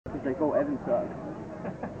He's like, oh, Evan sucks.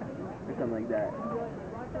 Or something like that.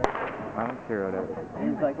 I don't care what Evan.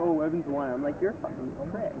 And he's like, oh, Evan's won. I'm like, you're a fucking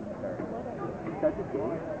prick. Such a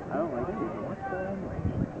dick. I don't like him.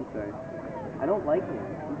 I'm sorry. I don't like him.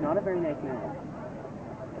 He's not a very nice man.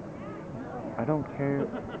 I don't care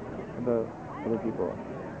about other people.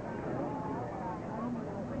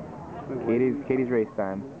 Katey's race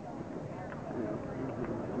time.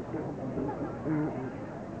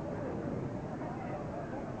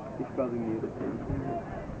 He's probably muted too.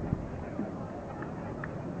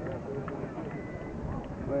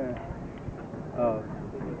 Where? Oh.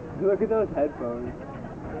 Look at those headphones.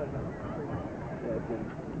 Yeah, it's him.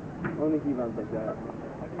 Only he runs like that.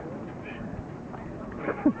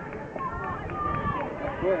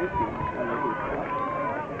 Where is he?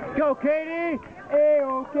 Go, Katey! Hey,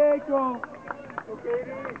 okay, go! Go,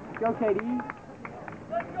 Katey! Go, Katey!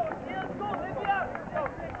 Let's go,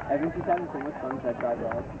 Evan's just having so much fun with that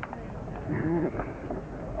tripod.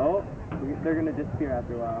 Oh, they're gonna disappear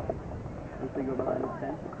after a while. Once they go behind this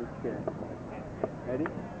fence, disappear. Ready?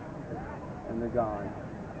 And they're gone.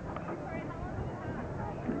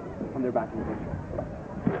 And they're back in the picture.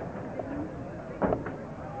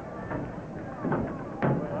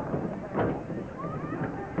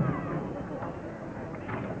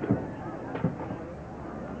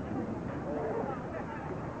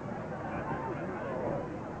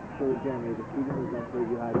 So Jeremy, the student was meant for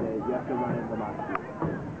you have to run in the last year.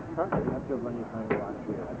 Huh? You have to run your time in the last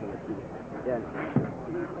year after the student. Yeah.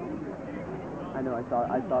 I know, I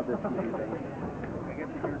saw the TV thing.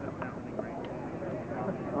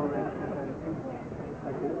 Oh man.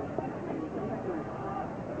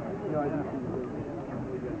 No, I didn't see the thing.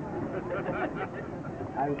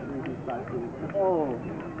 I was reading 5 feet. Oh!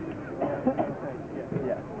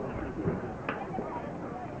 Yeah.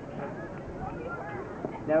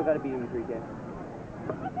 Now gotta beat him in 3K.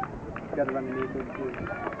 Gotta run an 832.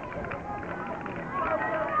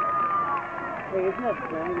 Hey, isn't that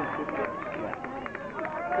Flanagan's sister? Yeah.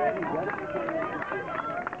 Hey, you gotta be Flanagan's sister.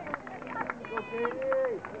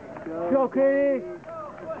 Go, Katey!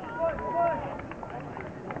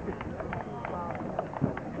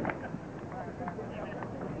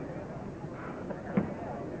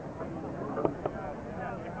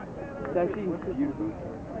 It's actually beautiful.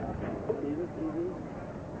 TV?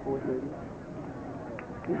 430?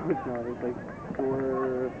 No, it's not. It's like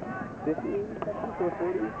 450 something?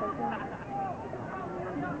 440 something?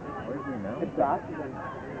 Where's he now? It's oxygen.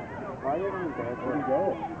 Why did he go? Where'd he go?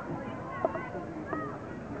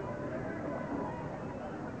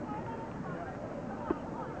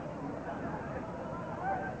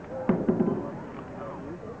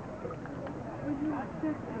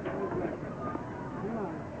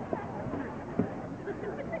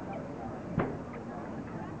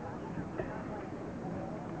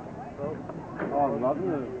 Oh, I'm loving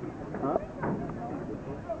it. Huh?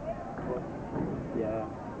 Yeah.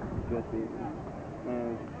 Just beat me.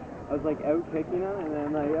 And I was like out kicking him, and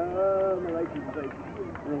then like, oh, my leg was like,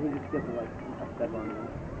 and then he just gets to like a step on me.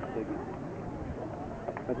 Big.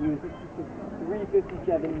 But he was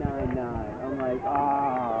 357.99. I'm like,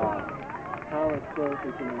 ah, how much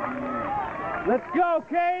closer can we be? Let's go,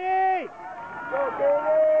 Katey! Go,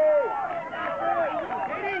 Katey!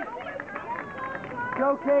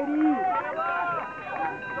 Go, Katey!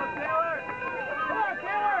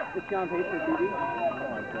 Is she on pace for TV? No,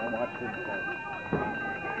 I can't watch this stuff.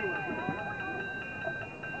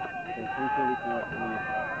 Okay, 334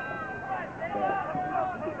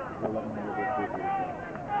 1100 is 334.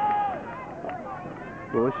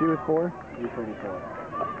 What was she with for? 334.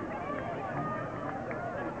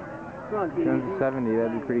 Come on, TV. She runs a 70,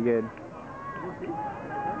 that'd be pretty good.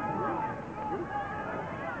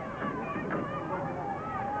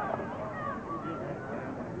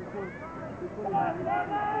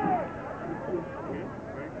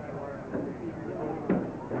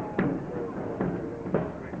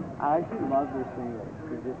 I actually love their singers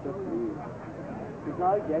because they're so sweet. You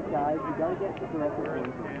gotta get guys, you gotta get the correct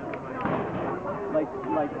ones. Like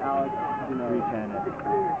Alex, you know. 310 is,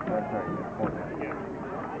 sorry, 410.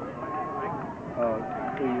 Oh,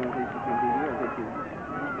 so you want to take between TV or take TV?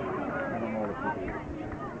 I don't know what a TV is.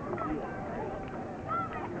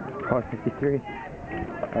 Oh, 53.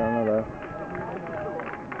 I don't know though.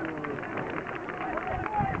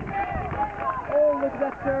 Oh, look at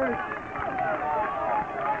that surge!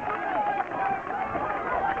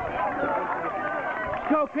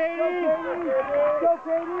 Go, Katey! Go, Katey! Go,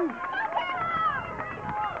 Katey!